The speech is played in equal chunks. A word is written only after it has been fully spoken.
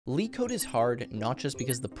Leetcode is hard not just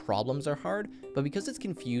because the problems are hard, but because it's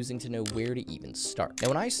confusing to know where to even start. Now,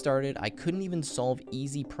 when I started, I couldn't even solve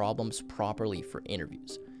easy problems properly for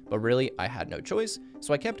interviews. But really, I had no choice,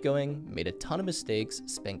 so I kept going, made a ton of mistakes,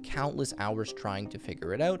 spent countless hours trying to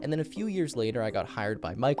figure it out, and then a few years later, I got hired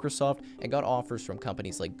by Microsoft and got offers from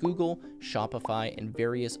companies like Google, Shopify, and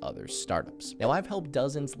various other startups. Now, I've helped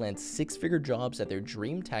dozens land six-figure jobs at their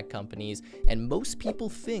dream tech companies, and most people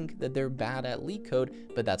think that they're bad at Leetcode,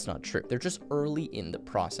 but that's not true. They're just early in the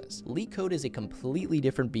process. Leetcode is a completely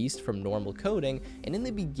different beast from normal coding, and in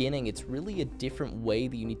the beginning, it's really a different way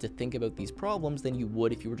that you need to think about these problems than you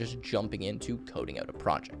would if you were just jumping into coding out a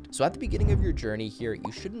project. So at the beginning of your journey here,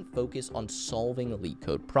 you shouldn't focus on solving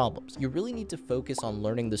Leetcode problems. You really need to focus on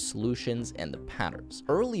learning the solutions and the patterns.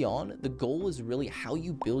 Early on, the goal is really how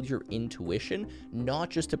you build your intuition, not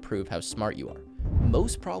just to prove how smart you are.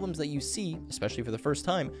 Most problems that you see, especially for the first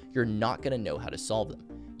time, you're not going to know how to solve them.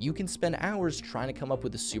 You can spend hours trying to come up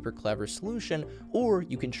with a super clever solution, or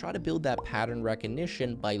you can try to build that pattern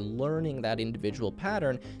recognition by learning that individual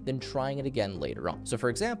pattern, then trying it again later on. So for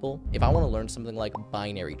example, if I want to learn something like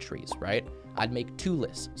binary trees, right? I'd make two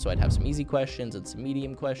lists. So I'd have some easy questions and some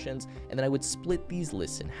medium questions, and then I would split these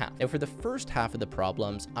lists in half. Now for the first half of the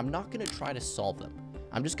problems, I'm not going to try to solve them.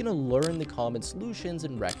 I'm just going to learn the common solutions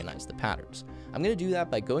and recognize the patterns. I'm going to do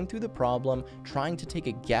that by going through the problem, trying to take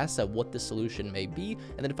a guess at what the solution may be,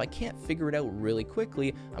 and then if I can't figure it out really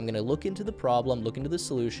quickly, I'm going to look into the problem, look into the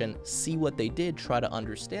solution, see what they did, try to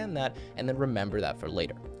understand that, and then remember that for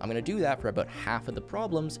later. I'm going to do that for about half of the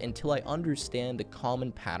problems until I understand the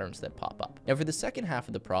common patterns that pop up. Now for the second half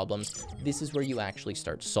of the problems, this is where you actually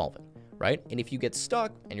start solving. Right? And if you get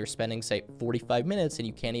stuck and you're spending, say, 45 minutes and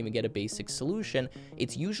you can't even get a basic solution,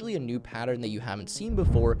 it's usually a new pattern that you haven't seen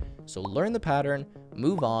before. So learn the pattern,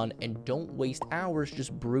 move on, and don't waste hours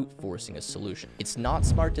just brute forcing a solution. It's not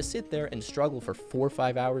smart to sit there and struggle for 4 or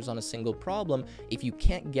 5 hours on a single problem. If you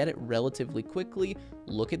can't get it relatively quickly,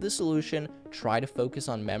 look at the solution, try to focus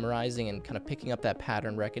on memorizing and kind of picking up that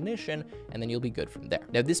pattern recognition, and then you'll be good from there.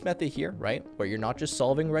 Now, this method here, right, where you're not just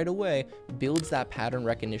solving right away, builds that pattern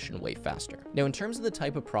recognition way faster. Now, in terms of the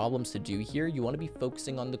type of problems to do here, you want to be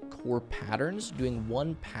focusing on the core patterns, doing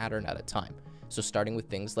one pattern at a time. So starting with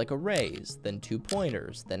things like arrays, then two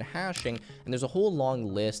pointers, then hashing, and there's a whole long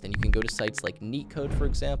list, and you can go to sites like Leetcode, for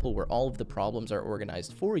example, where all of the problems are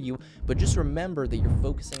organized for you, but just remember that you're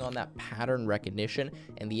focusing on that pattern recognition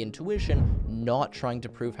and the intuition, not trying to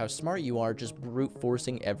prove how smart you are, just brute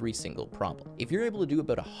forcing every single problem. If you're able to do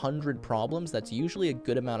about 100 problems, that's usually a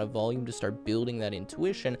good amount of volume to start building that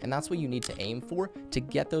intuition, and that's what you need to aim for to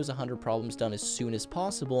get those 100 problems done as soon as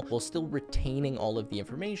possible, while still retaining all of the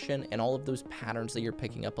information and all of those patterns that you're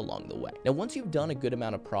picking up along the way. Now, once you've done a good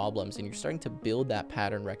amount of problems and you're starting to build that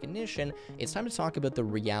pattern recognition, it's time to talk about the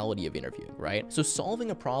reality of interviewing, right? So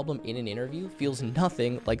solving a problem in an interview feels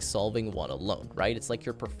nothing like solving one alone, right? It's like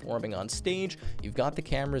you're performing on stage, you've got the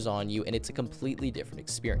cameras on you, and it's a completely different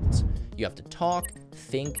experience. You have to talk,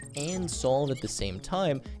 think, and solve at the same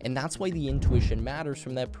time, and that's why the intuition matters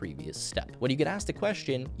from that previous step. When you get asked a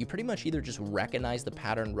question, you pretty much either just recognize the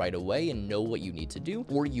pattern right away and know what you need to do,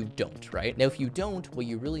 or you don't, right? Now, if you don't, what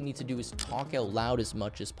you really need to do is talk out loud as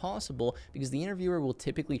much as possible, because the interviewer will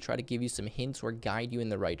typically try to give you some hints or guide you in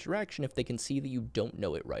the right direction if they can see that you don't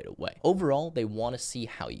know it right away. Overall, they want to see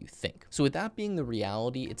how you think. So with that being the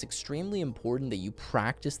reality, it's extremely important that you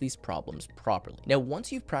practice these problems properly. Now,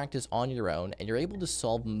 once you've practiced on your own and you're able to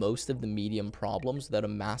solve most of the medium problems without a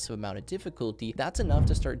massive amount of difficulty, that's enough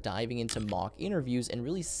to start diving into mock interviews and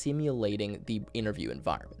really simulating the interview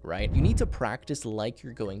environment, right? You need to practice like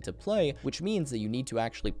you're going to play, which means that you need to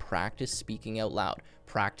actually practice speaking out loud,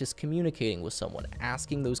 practice communicating with someone,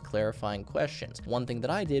 asking those clarifying questions. One thing that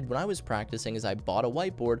I did when I was practicing is I bought a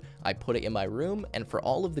whiteboard, I put it in my room, and for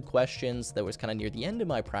all of the questions that was kind of near the end of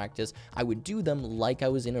my practice, I would do them like I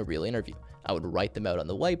was in a real interview. I would write them out on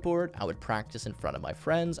the whiteboard, I would practice in front of my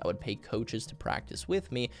friends, I would pay coaches to practice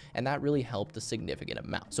with me, and that really helped a significant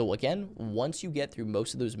amount. So again, once you get through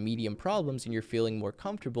most of those medium problems and you're feeling more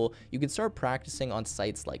comfortable, you can start practicing on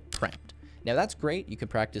sites like Cramped. Now that's great, you can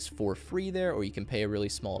practice for free there, or you can pay a really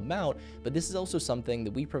small amount, but this is also something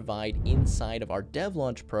that we provide inside of our Dev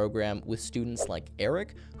Launch program with students like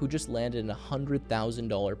Eric, who just landed a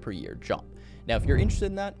 $100,000 per year job. Now, if you're interested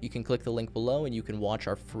in that, you can click the link below and you can watch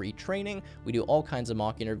our free training. We do all kinds of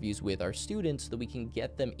mock interviews with our students so that we can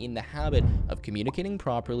get them in the habit of communicating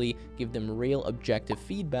properly, give them real objective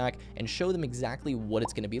feedback, and show them exactly what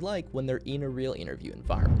it's going to be like when they're in a real interview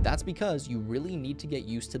environment. That's because you really need to get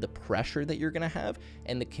used to the pressure that you're going to have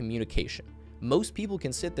and the communication. Most people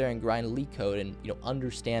can sit there and grind Leetcode and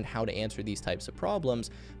understand how to answer these types of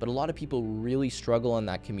problems, but a lot of people really struggle on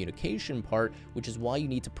that communication part, which is why you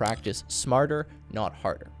need to practice smarter, not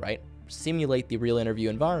harder, right? Simulate the real interview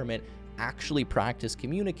environment, actually practice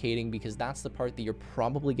communicating, because that's the part that you're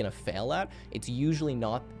probably going to fail at. It's usually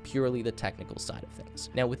not purely the technical side of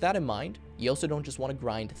things. Now, with that in mind, you also don't just want to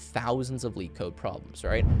grind thousands of Leetcode problems,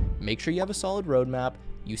 right? Make sure you have a solid roadmap.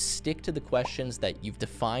 You stick to the questions that you've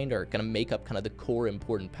defined are going to make up kind of the core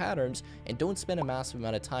important patterns, and don't spend a massive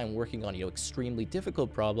amount of time working on extremely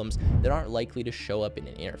difficult problems that aren't likely to show up in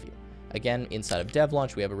an interview. Again, inside of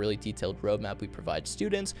DevLaunch, we have a really detailed roadmap we provide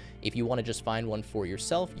students. If you want to just find one for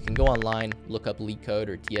yourself, you can go online, look up Leetcode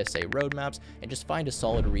or TSA roadmaps, and just find a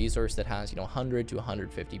solid resource that has 100 to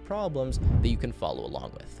 150 problems that you can follow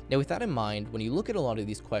along with. Now, with that in mind, when you look at a lot of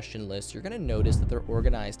these question lists, you're going to notice that they're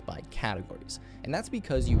organized by categories. And that's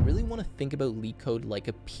because you really want to think about Leetcode like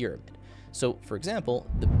a pyramid. So, for example,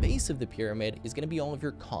 the base of the pyramid is going to be all of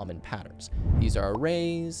your common patterns. These are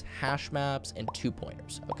arrays, hash maps, and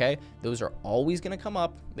two-pointers, okay? Those are always going to come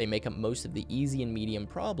up. They make up most of the easy and medium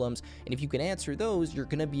problems, and if you can answer those, you're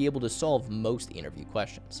going to be able to solve most interview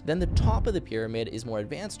questions. Then the top of the pyramid is more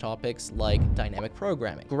advanced topics like dynamic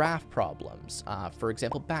programming, graph problems, for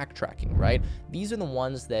example, backtracking, right? These are the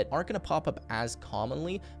ones that aren't going to pop up as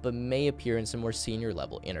commonly, but may appear in some more senior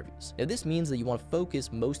level interviews. Now, this means that you want to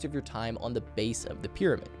focus most of your time on the base of the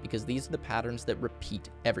pyramid, because these are the patterns that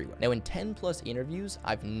repeat everywhere. Now, in 10 plus interviews,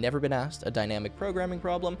 I've never been asked a dynamic programming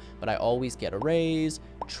problem, but I always get arrays,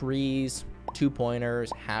 trees,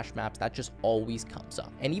 two-pointers, hash maps. That just always comes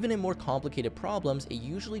up. And even in more complicated problems, it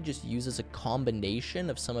usually just uses a combination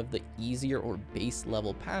of some of the easier or base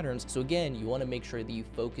level patterns. So again, you want to make sure that you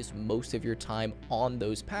focus most of your time on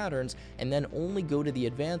those patterns, and then only go to the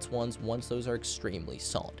advanced ones once those are extremely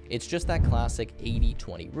solid. It's just that classic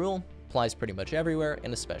 80-20 rule. Applies pretty much everywhere,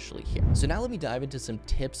 and especially here. So now let me dive into some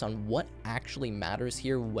tips on what actually matters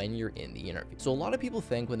here when you're in the interview. So a lot of people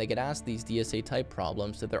think when they get asked these DSA type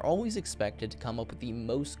problems that they're always expected to come up with the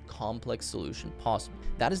most complex solution possible.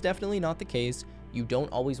 That is definitely not the case. You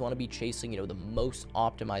don't always want to be chasing, the most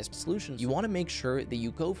optimized solutions. You want to make sure that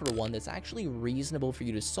you go for one that's actually reasonable for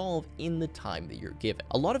you to solve in the time that you're given.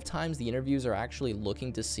 A lot of times the interviews are actually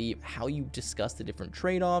looking to see how you discuss the different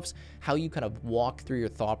trade-offs, how you kind of walk through your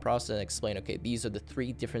thought process and explain, okay, these are the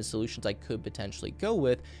 3 different solutions I could potentially go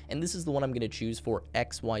with, and this is the one I'm going to choose for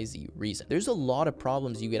XYZ reason. There's a lot of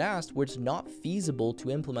problems you get asked where it's not feasible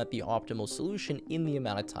to implement the optimal solution in the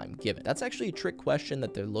amount of time given. That's actually a trick question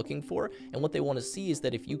that they're looking for, and what they want to see is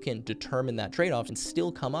that if you can determine that trade-off and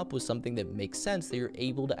still come up with something that makes sense that you're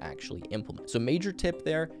able to actually implement. So major tip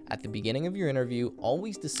there, at the beginning of your interview,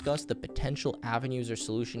 always discuss the potential avenues or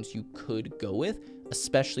solutions you could go with,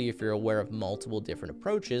 especially if you're aware of multiple different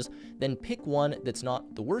approaches. Then pick one that's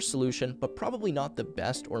not the worst solution, but probably not the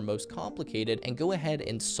best or most complicated, and go ahead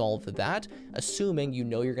and solve that, assuming you're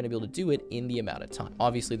going to be able to do it in the amount of time.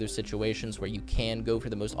 Obviously, there's situations where you can go for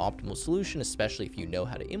the most optimal solution, especially if you know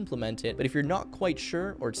how to implement it. But if you're not quite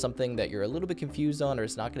sure, or it's something that you're a little bit confused on, or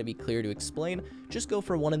it's not going to be clear to explain, just go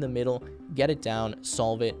for one in the middle, get it down,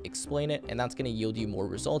 solve it, explain it, and that's going to yield you more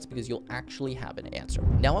results because you'll actually have an answer.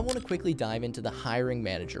 Now, I want to quickly dive into the hiring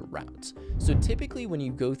manager routes. So typically when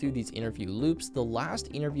you go through these interview loops, the last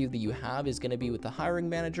interview that you have is going to be with the hiring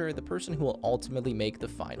manager, the person who will ultimately make the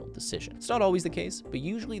final decision. It's not always the case, but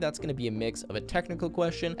usually that's going to be a mix of a technical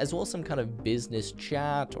question as well as some kind of business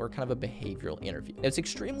chat or kind of a behavioral interview. Now, it's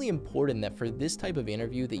extremely important that for this type of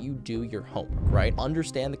interview that you do your homework, right?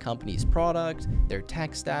 Understand the company's product, their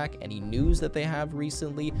tech stack, any news that they have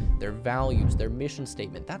recently, their values, their mission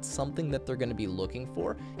statement. That's something that they're going to be looking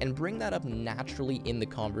for, and bring that up naturally in the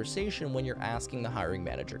conversation when you're asking the hiring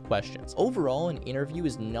manager questions. Overall, an interview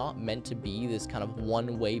is not meant to be this kind of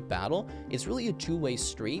one-way battle. It's really a two-way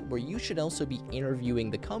street where you should also be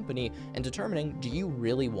interviewing the company and determining, do you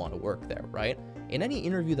really want to work there, right? In any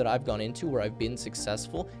interview that I've gone into where I've been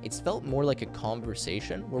successful, it's felt more like a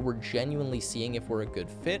conversation where we're genuinely seeing if we're a good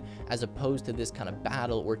fit, as opposed to this kind of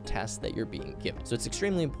battle or test that you're being given. So it's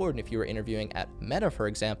extremely important if you were interviewing at Meta, for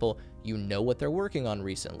example, you know what they're working on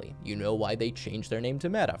recently. You know why they changed their name to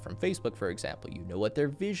Meta from Facebook, for example. You know what their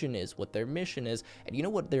vision is, what their mission is, and you know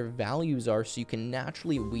what their values are, so you can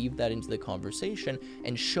naturally weave that into the conversation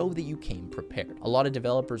and show that you came prepared. A lot of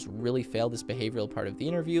developers really fail this behavioral part of the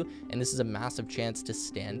interview, and this is a massive challenge chance to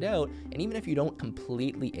stand out, and even if you don't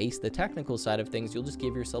completely ace the technical side of things, you'll just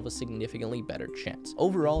give yourself a significantly better chance.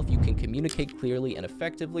 Overall, if you can communicate clearly and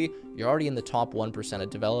effectively, you're already in the top 1% of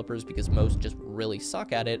developers because most just really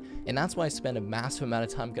suck at it, and that's why I spend a massive amount of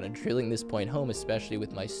time kind of drilling this point home, especially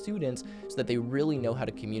with my students, so that they really know how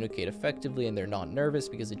to communicate effectively and they're not nervous,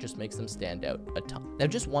 because it just makes them stand out a ton. Now,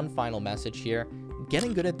 just one final message here.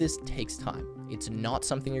 Getting good at this takes time. It's not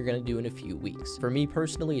something you're going to do in a few weeks. For me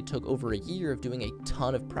personally, it took over a year of doing a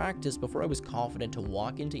ton of practice before I was confident to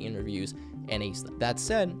walk into interviews and ace them. That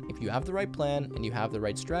said, if you have the right plan and you have the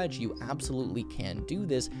right strategy, you absolutely can do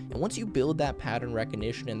this. And once you build that pattern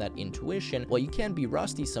recognition and that intuition, while you can be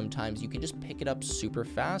rusty sometimes, you can just pick it up super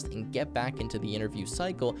fast and get back into the interview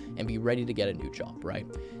cycle and be ready to get a new job, right?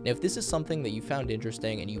 Now, if this is something that you found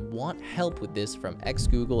interesting and you want help with this from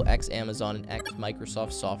ex-Google, ex-Amazon, and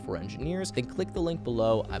ex-Microsoft software engineers, then click the link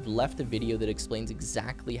below. I've left a video that explains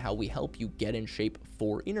exactly how we help you get in shape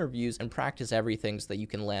for interviews and practice everything so that you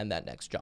can land that next job.